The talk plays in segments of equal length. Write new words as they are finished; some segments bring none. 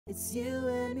It's you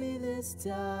and me this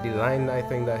time. The line I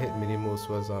think that hit me the most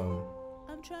was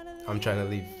I'm trying to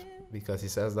leave, because he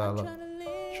says that a lot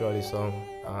throughout the song,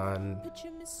 and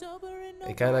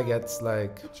it kind of gets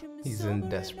like he's in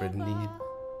desperate need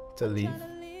to leave.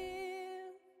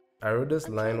 I wrote this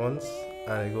line once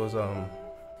and it goes I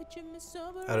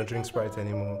don't drink Sprite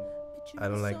anymore, I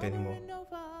don't like it anymore,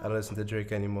 I don't listen to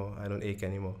Drake anymore, I don't ache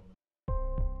anymore.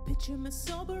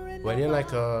 When you're in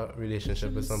like a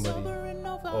relationship with somebody,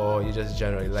 or you just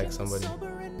generally like somebody,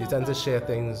 you tend to share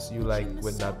things you like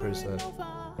with that person.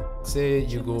 Say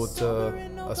you go to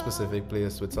a specific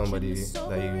place with somebody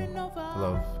that you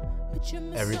love.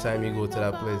 Every time you go to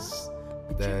that place,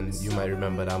 then you might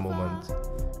remember that moment.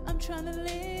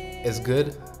 It's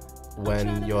good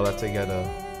when y'all are together,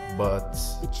 but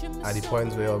at the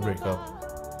point where y'all break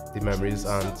up, the memories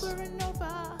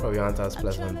probably aren't as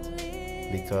pleasant,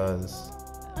 because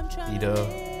either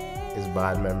it's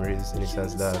bad memories in the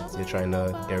sense that you're trying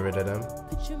to get rid of them,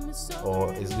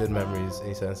 or it's good memories in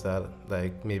the sense that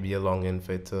like maybe you're longing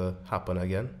for it to happen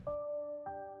again.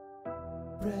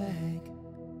 Break,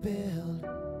 build,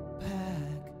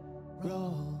 pack,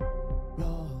 roll.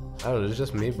 I don't know, it's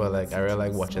just me, but like I really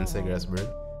like watching cigarettes burn.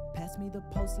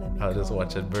 I'll just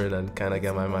watch it burn and kind of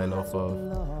get my mind off of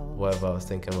whatever I was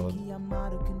thinking about.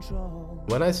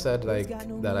 When I said like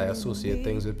that I associate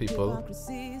things with people,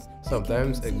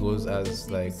 sometimes it goes as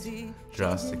like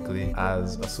drastically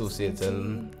as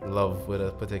associating love with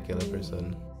a particular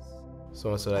person.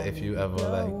 So that if you ever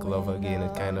like love again,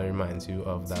 it kind of reminds you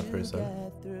of that person.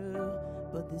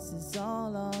 But this is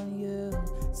all on you.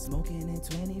 Smoking it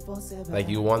 24/7. Like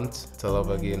you want to love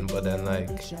again, but then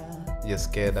like you're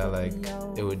scared that like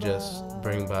it would just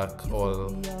bring back all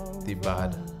the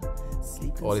bad,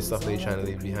 all the stuff that you're trying to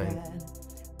leave behind.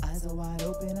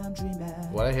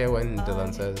 What I hear when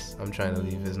Dillon says I'm trying to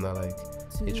leave is not like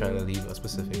you're trying to leave a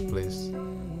specific place,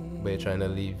 but you're trying to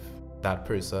leave that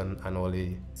person and all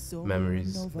the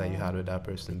memories that you had with that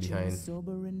person behind.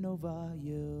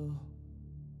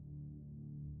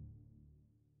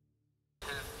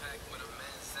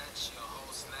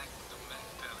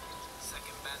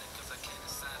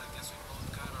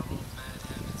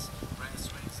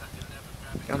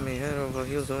 Got me head over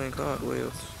heels doing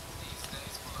cartwheels.